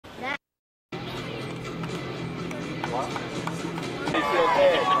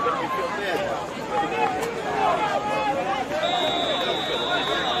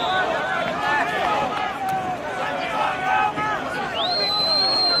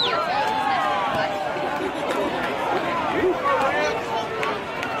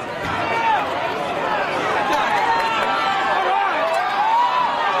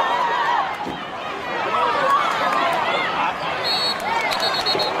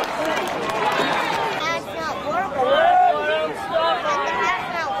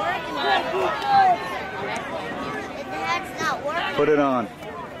Put it on.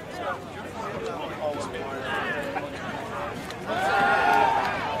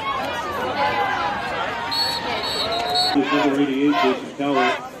 Number 88, Jason Keller.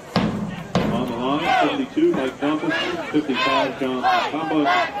 On the line, 72, Mike Thompson, 55, John Kamba,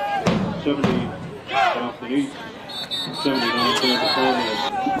 70, Jonathan East, 79, Francis Coleman.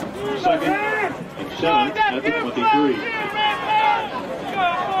 Second and 7 at the 23.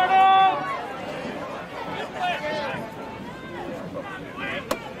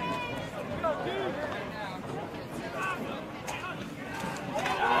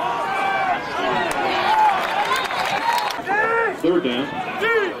 Third down.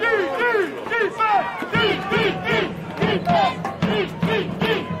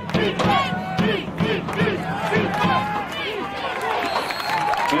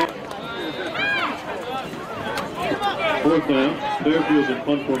 Fourth down. Fairfield's in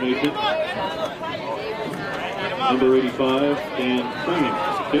punt formation. Number 85, Dan Crane.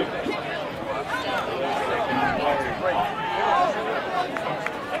 Kick.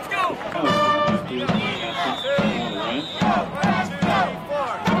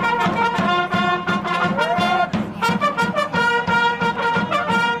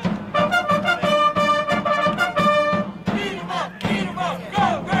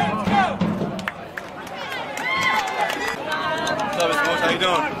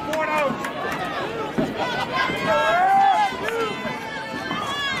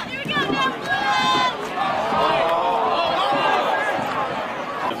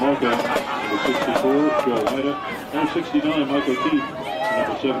 Number 64, Joe White. Number 69, Michael Keith.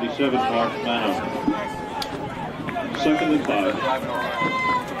 Number 77, Mark Mano. Second and 5.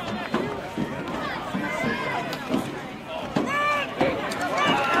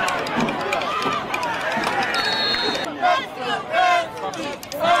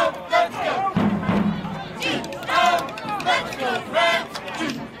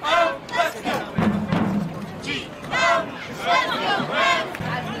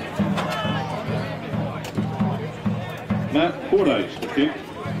 Matt Fordyce, the kick.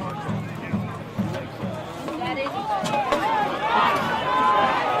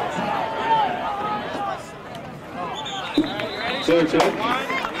 Third touch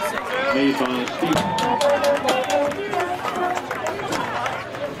made by Steve.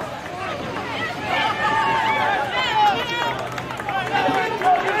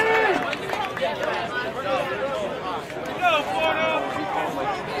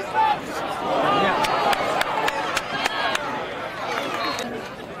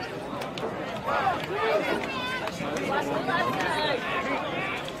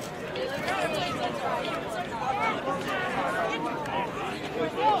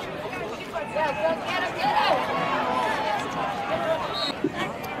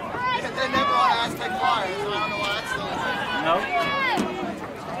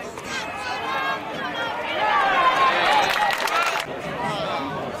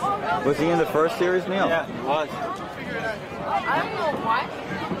 Was he in the first series, Neil? Yeah, he was. I don't know why.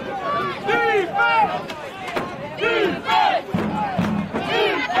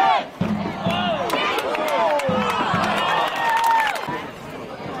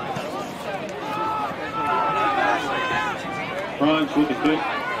 Franz with the kick.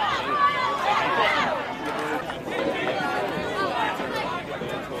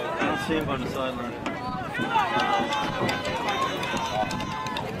 I don't see him on the sideline.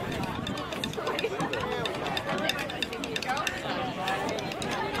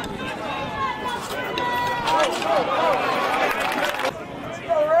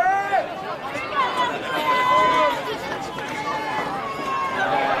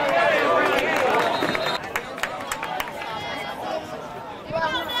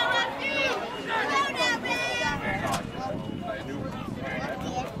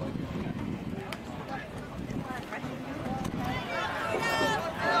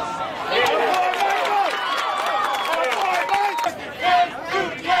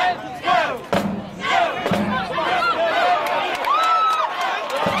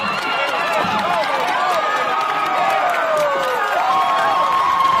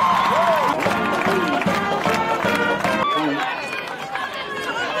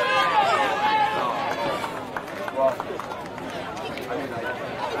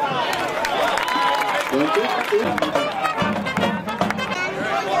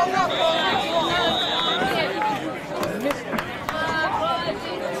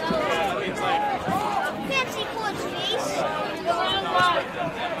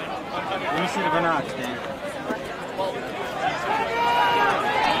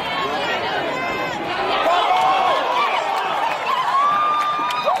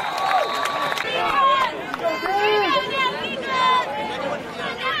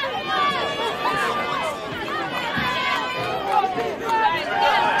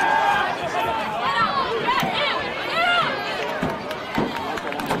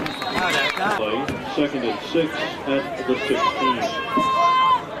 second and 6 at the 16.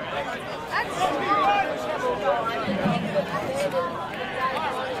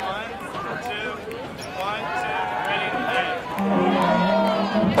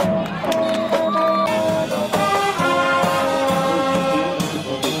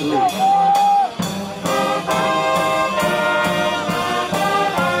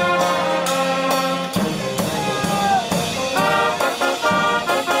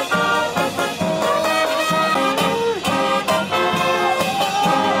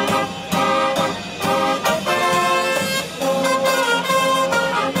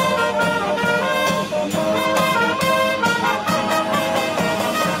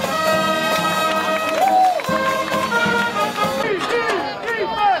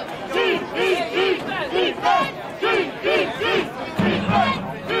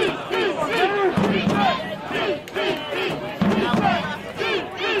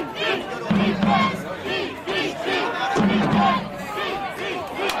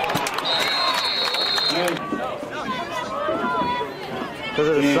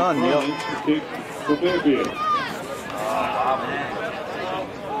 Because of the sun, Neil. Kick for Fairfield.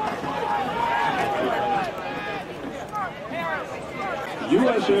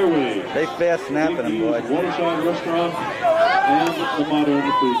 U.S. Airways. They fast snapping them, boys. Waterside Restaurant and the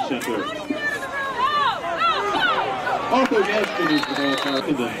Modern Food Center. Arthur Gaston is the ball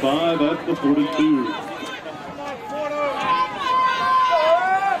captain, then 5 at the 42.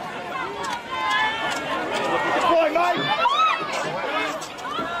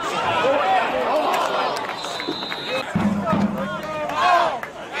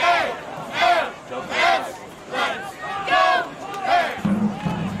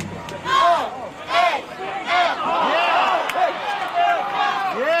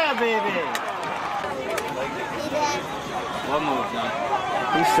 One more, John.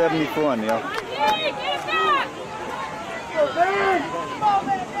 He's 74, Neil. Come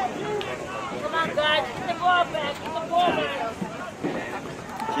on, guys. Get the ball back. Get the ball back.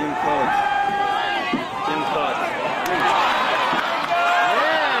 Jim Coach. Jim Coach.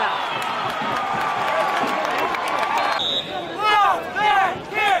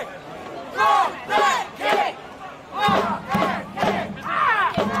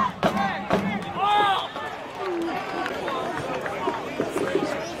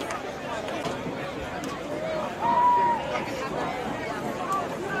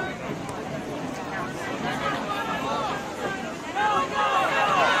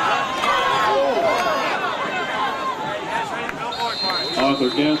 Arthur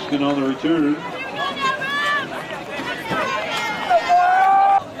Gaston on the return.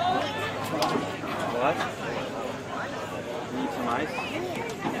 What? Need some ice?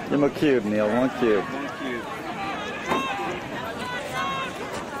 Give him a cube, Neil. 1 cube. 1 cube.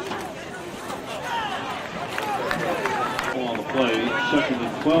 On the play, second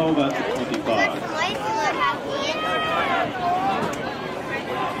and 12 at the 25.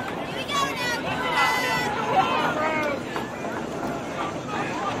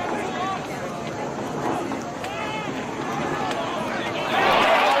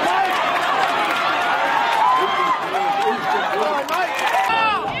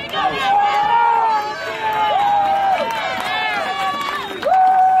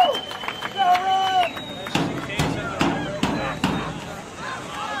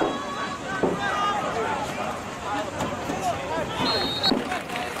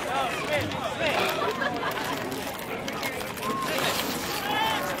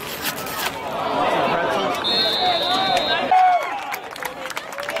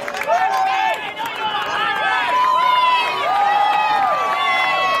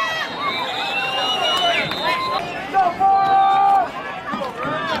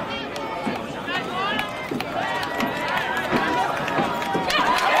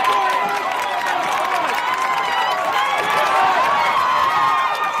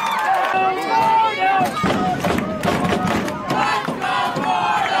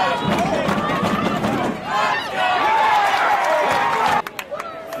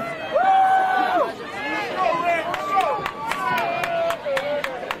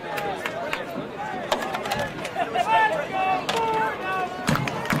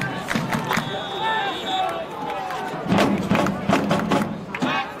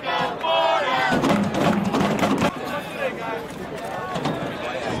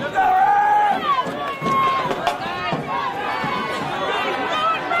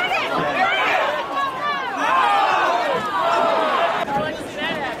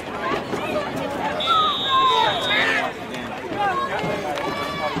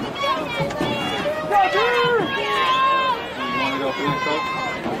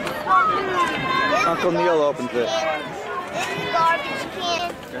 Uncle Neil opens it. This is garbage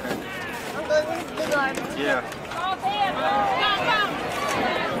can. Uncle, this is the garbage. Yeah.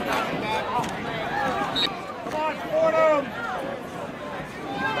 Come on, Fordham!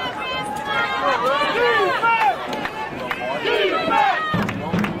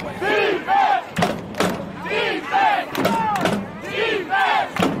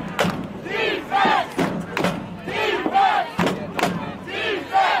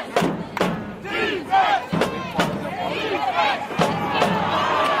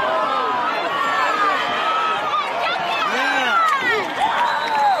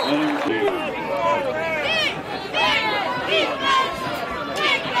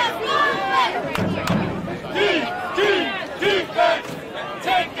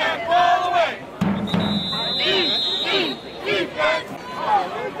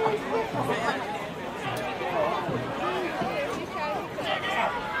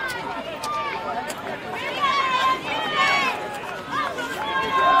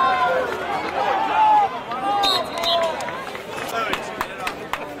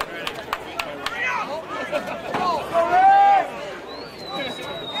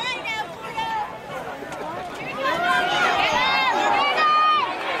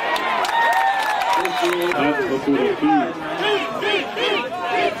 After 33.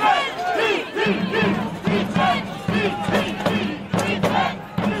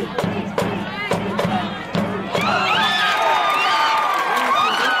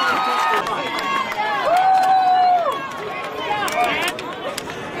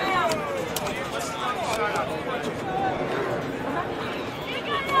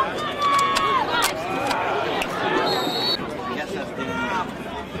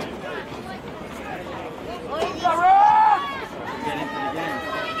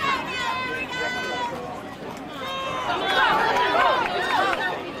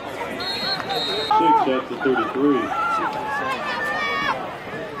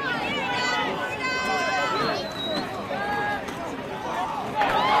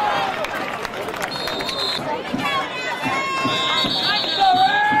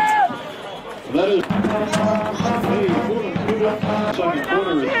 That is second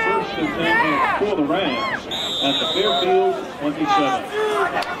quarter is first and 10 for the Rams at the Fairfield 27.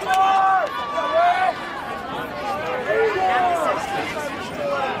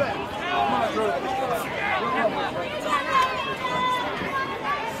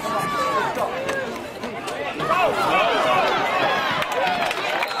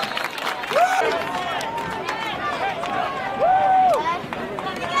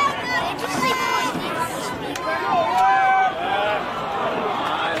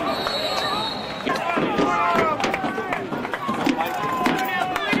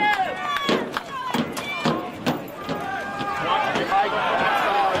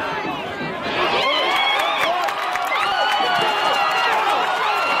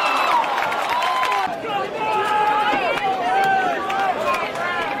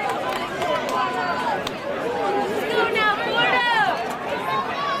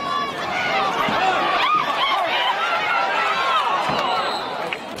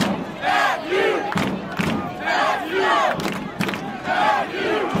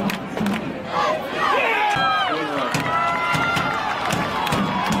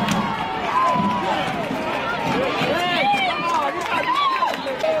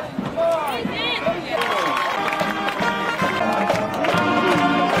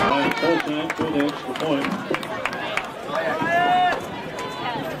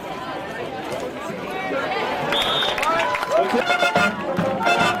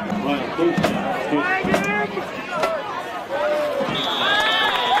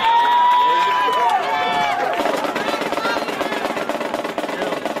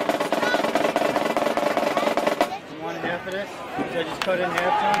 Cut in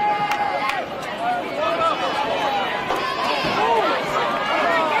halftime.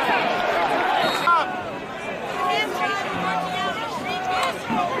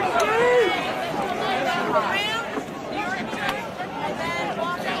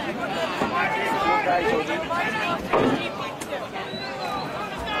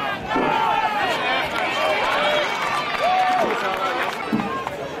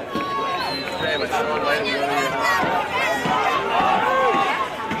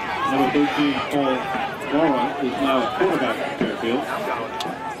 Number 13, Paul Laura, is now quarterback at Fairfield.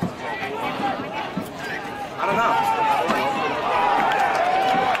 I don't know.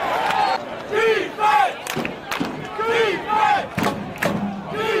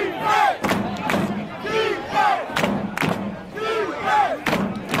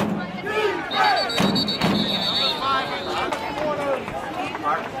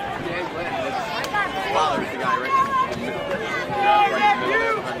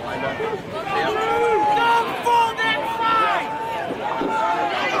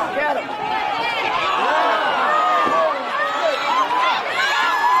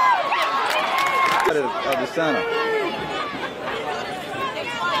 center.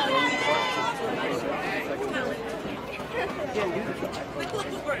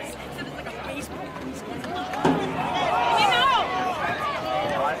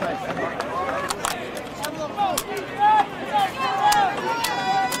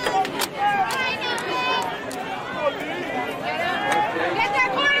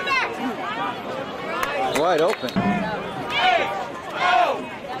 Wide open.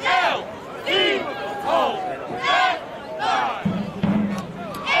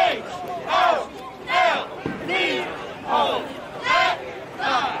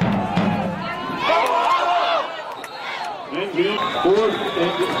 And good, 4th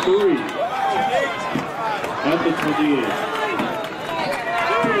and 3 at the 28.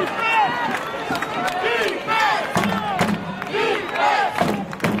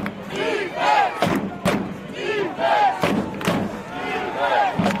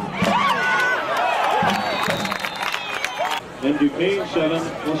 And Duquesne 7,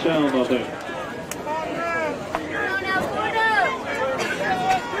 LaSalle nothing.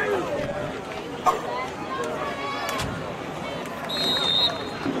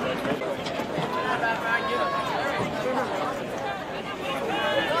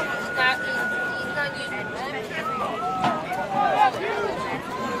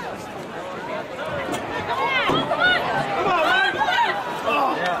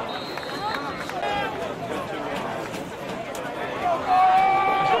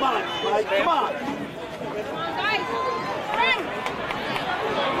 Come on.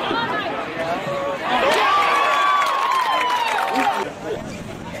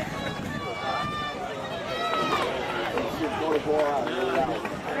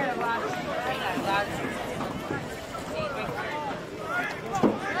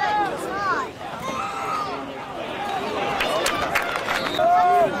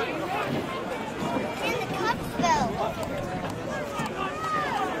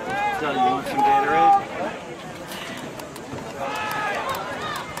 Johnny, you want some Gatorade?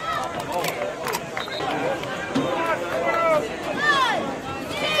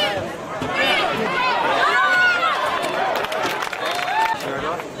 Shirt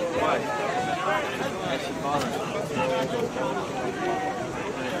off? Why? I should bother.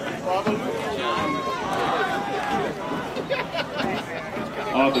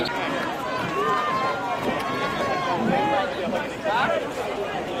 August.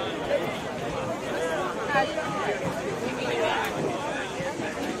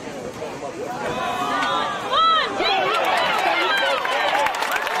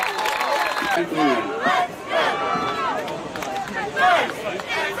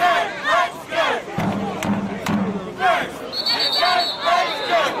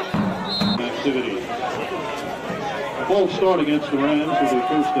 Activity. A false start against the Rams will be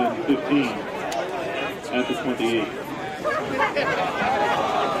 1st and 15 at the 28.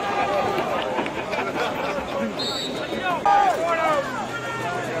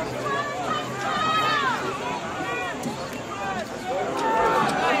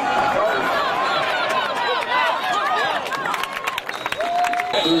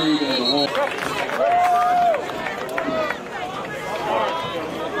 Third and a long.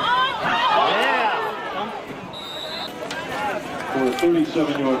 For a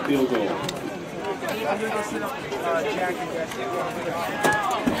 37-yard field goal.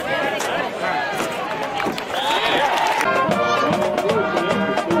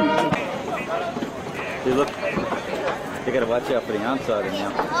 You look, you gotta watch out for the onside in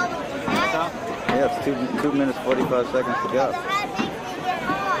now. Yeah, it's 2 minutes 45 seconds to go.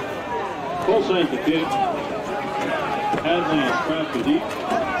 Full send to kick. Hadley is trapped to deep.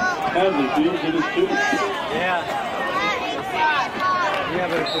 Hadley fields it is 2. Yeah. Yeah,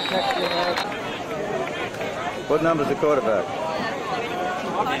 but it's protect What number's the quarterback?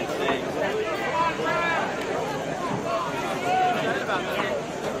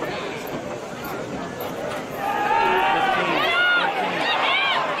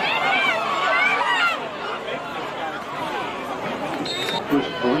 Chris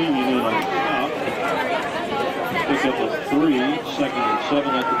Green in on top. Pick up a 3, 2nd and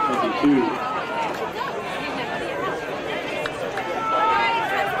 7 at the 22.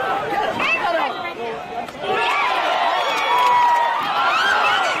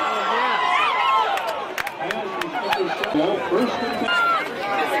 First and 10.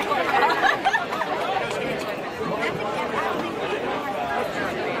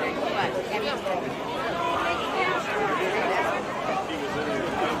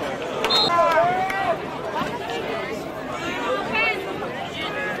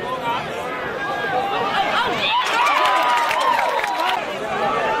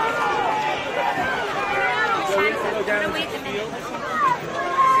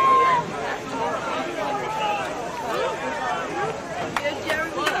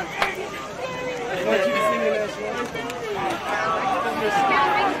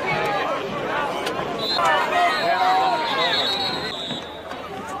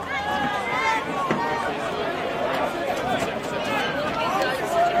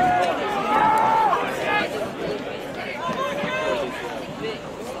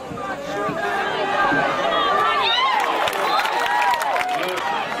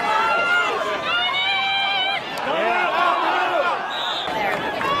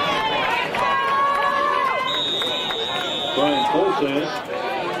 Colsass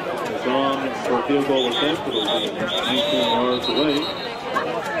is on for a field goal attempt. It'll be 19 yards away.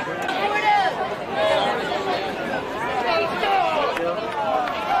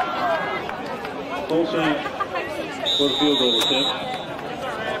 Colsass for the field goal attempt.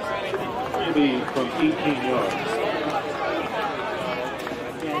 Maybe from 18 yards.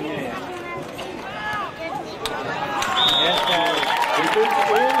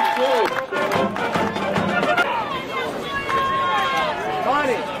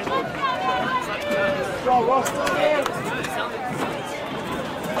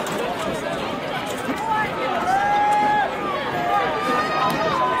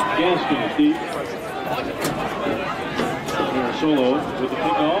 Gaskin is deep. Here Solo with the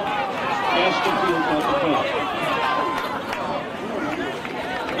kickoff. Gaskin fields out the top.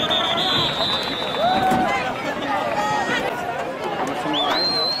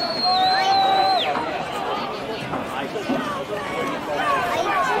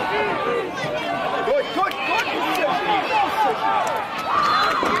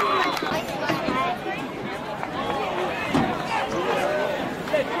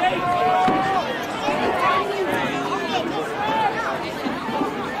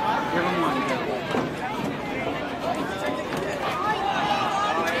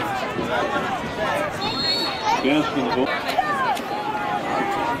 Gaskin's ball.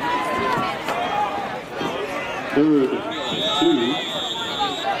 Third and 2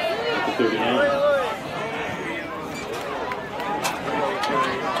 at the 39.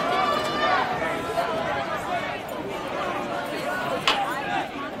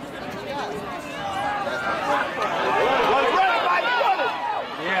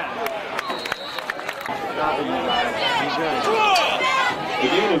 A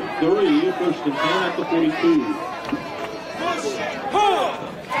gain of 3, first and 10 at the 42.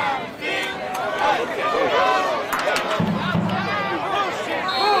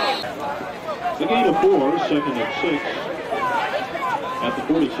 A gain of 4, second and 6 at the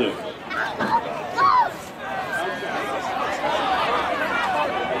 46.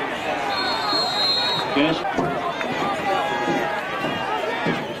 Gaskin.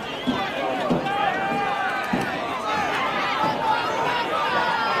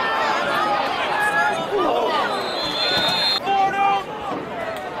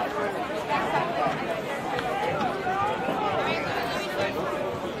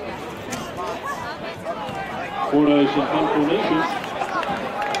 Fordyce in punt formation.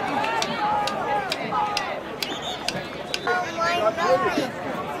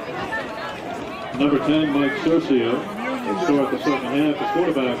 Number 10, Mike Cercio, will start the second half as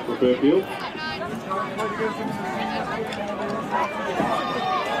quarterback for Fairfield.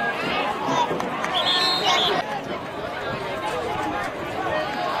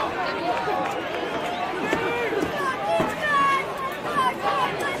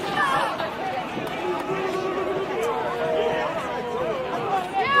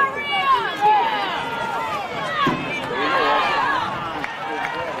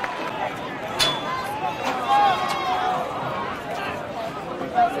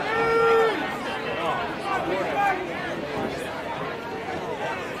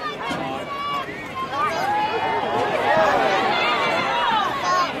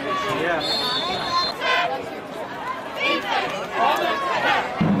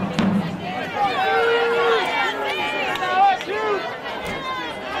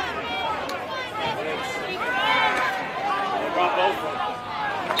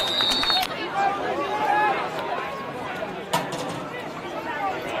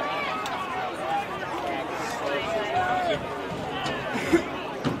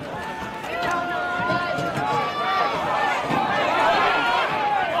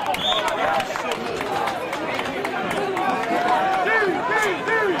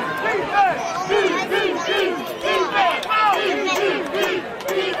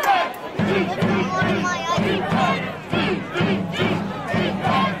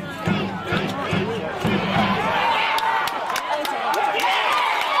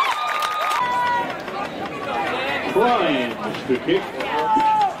 Brian is the kick.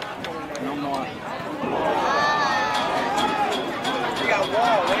 No more. We got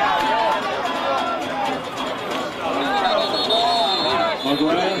wall. We got wall.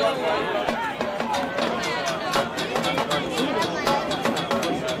 McGrath.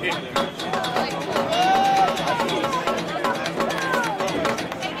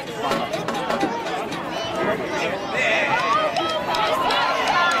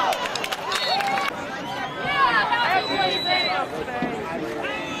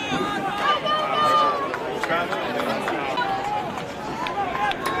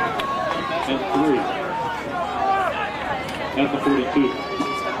 And 3. at the 42.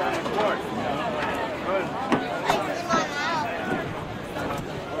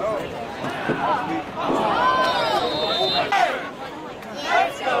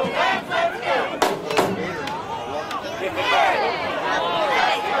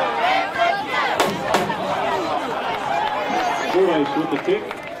 Fordyce with the kick.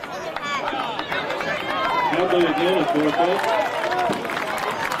 Hadley again at Northwest.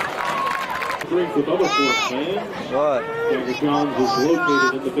 Drink with other Fort fans. What? Dagger Johns is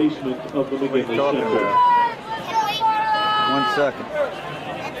located in the basement of the McGinley Center. 1 second.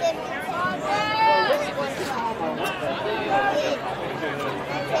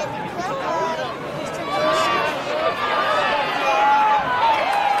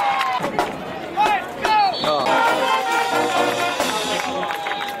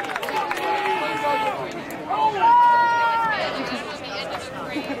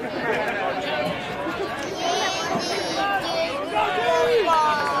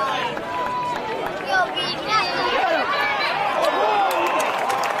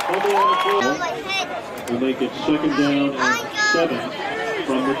 Will make it second down and 7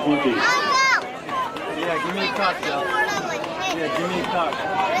 from the 20. Yeah, give me a cup, Joe. Yeah, give me a cup.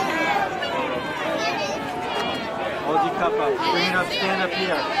 Hold your cup up. Bring it up, stand up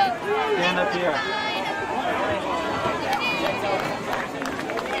here. Stand up here.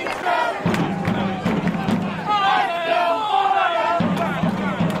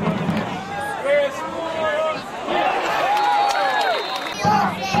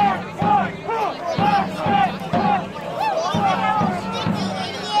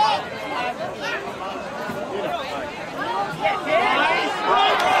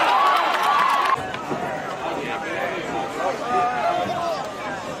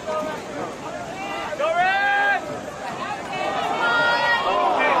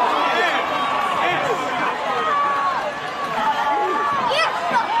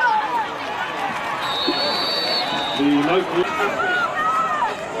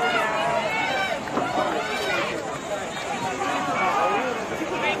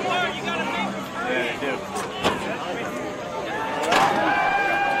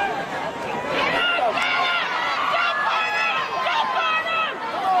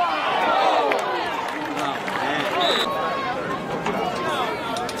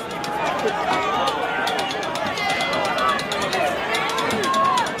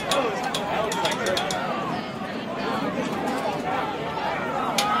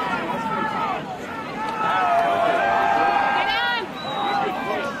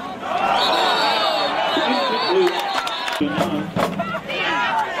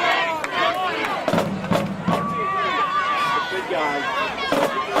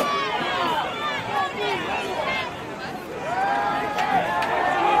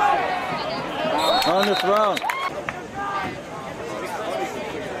 On the throne.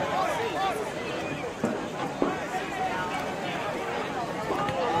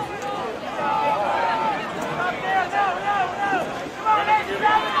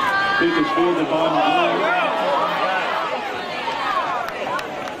 Kick is fielded by Mahoney.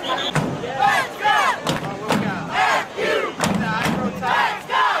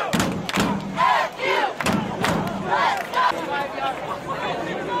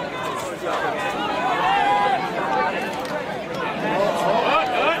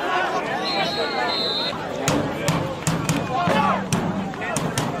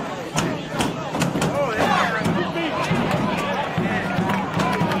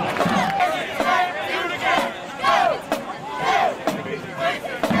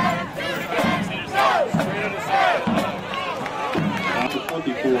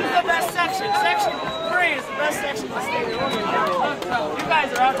 The best section. Section 3 is the best section in the stadium. You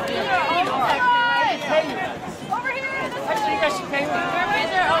guys are out there. Over here. Actually, you guys should pay me. They're in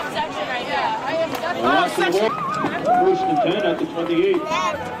their own section right now. Section. First and 10 at the 28.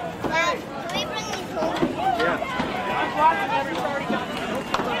 Dad, can we bring these home? I'm watching everybody.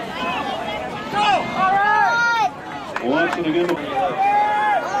 Go! All right! Watson again.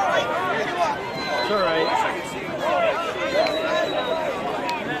 It's all right.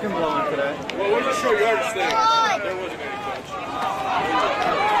 You can blow in today. Well, we're just sure you understand. There wasn't any touch.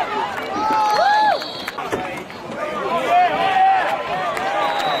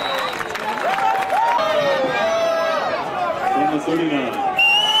 From the 39.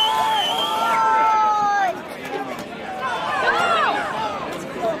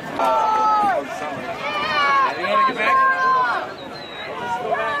 You want to get back?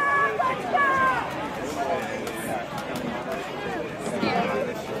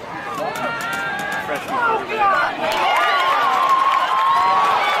 Freshman.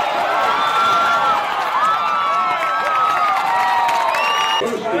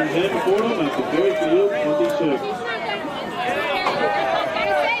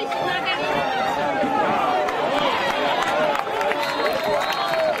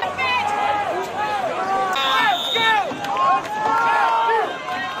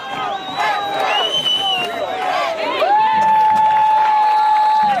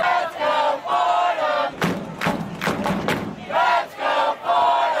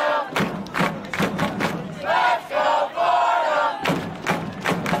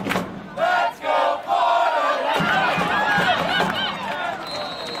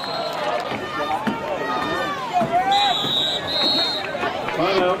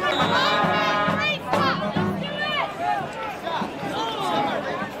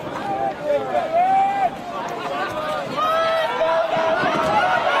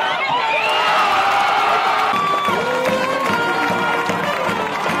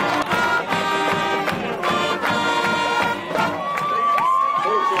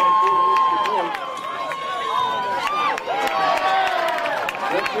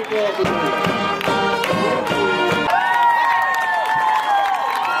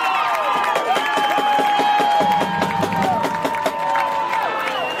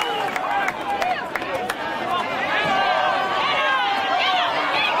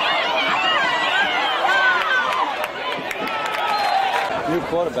 New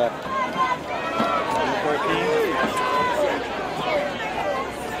quarterback. Number 14.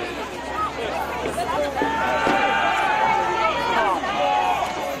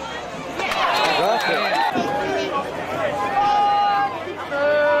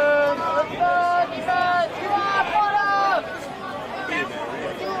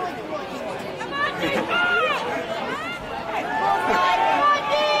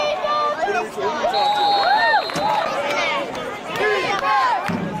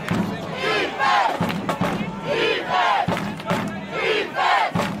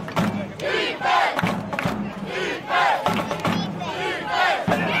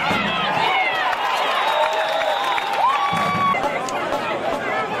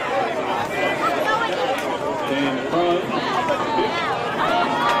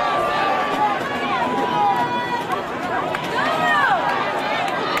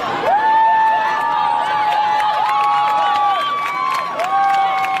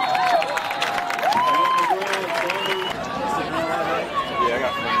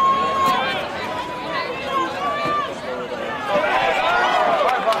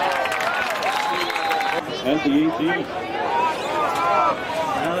 At the 18.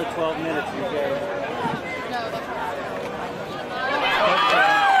 Another 12 minutes to go.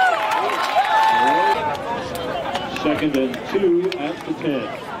 Second and 2 at the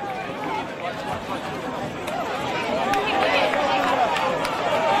 10.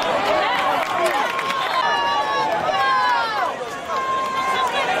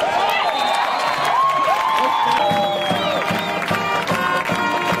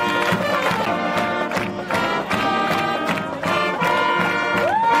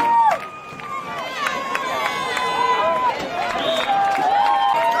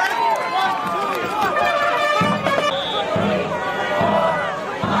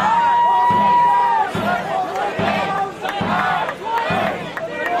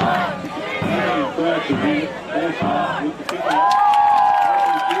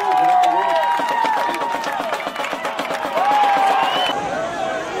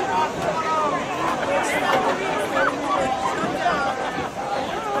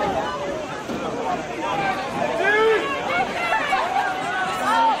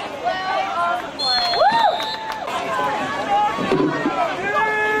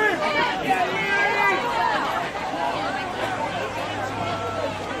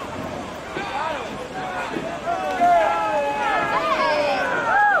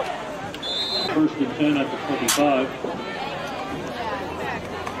 First and 10 at the 25.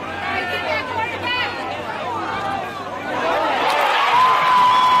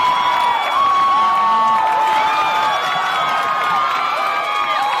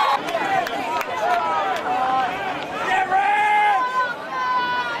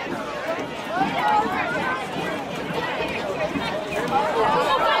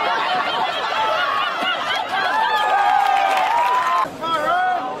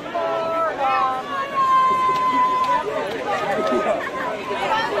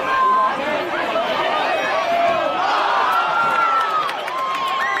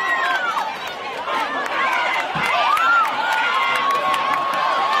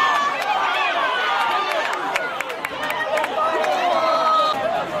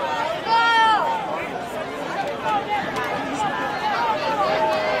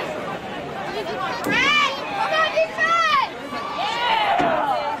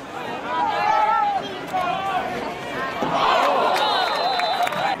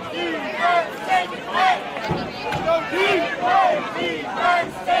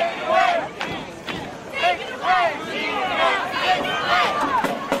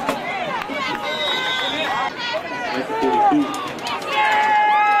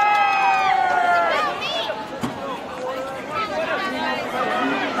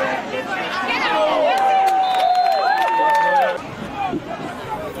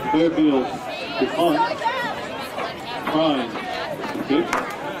 Fairfield to punt. Prime to kick.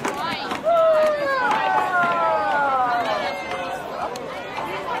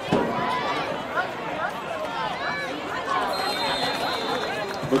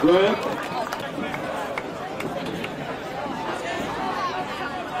 McGrath.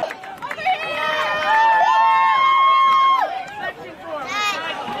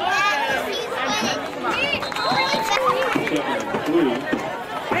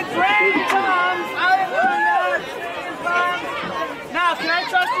 It's ready, Tom! Hallelujah! Now, can I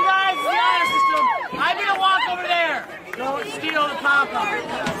trust you guys? Be honest with them. I'm gonna walk over there. Don't steal the pom-pom.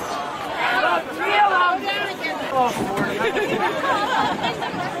 Don't steal them! Oh, Fordham.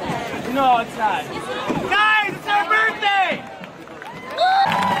 No, it's not. Guys, it's our birthday!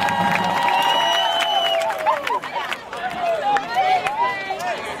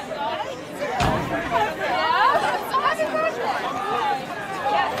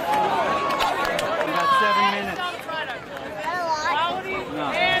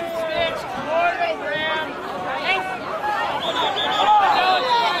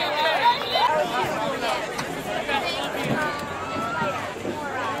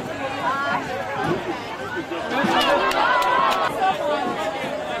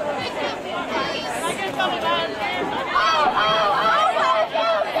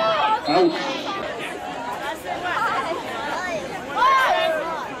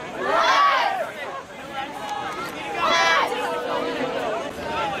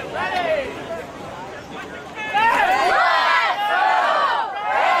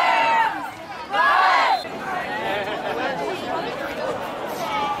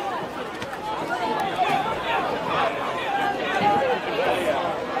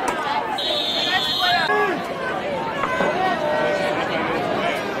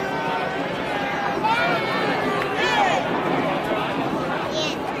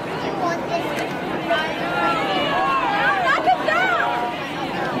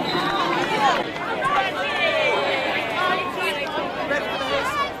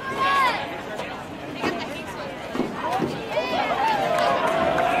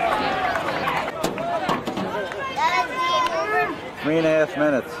 Three and a half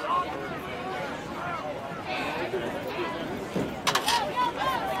minutes.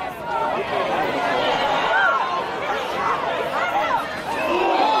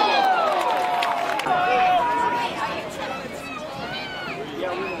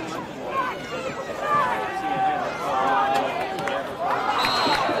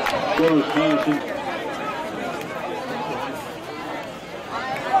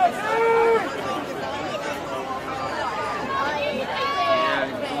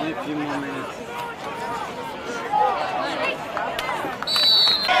 Only a few more minutes.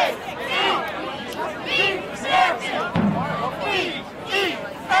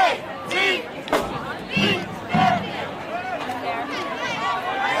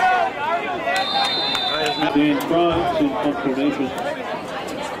 Dan Price in confirmation.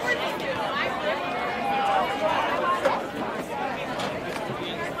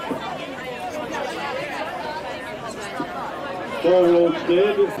 Paul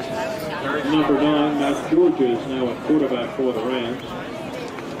Olmsted, number 9, Matt Georgia is now at quarterback for the Rams.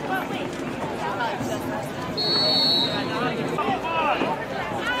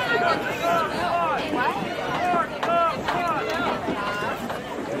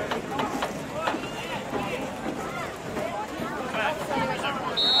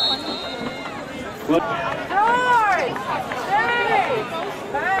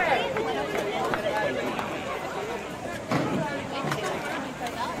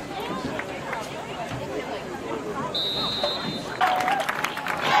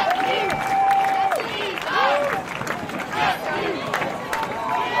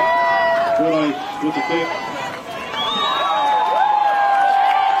 With the kick.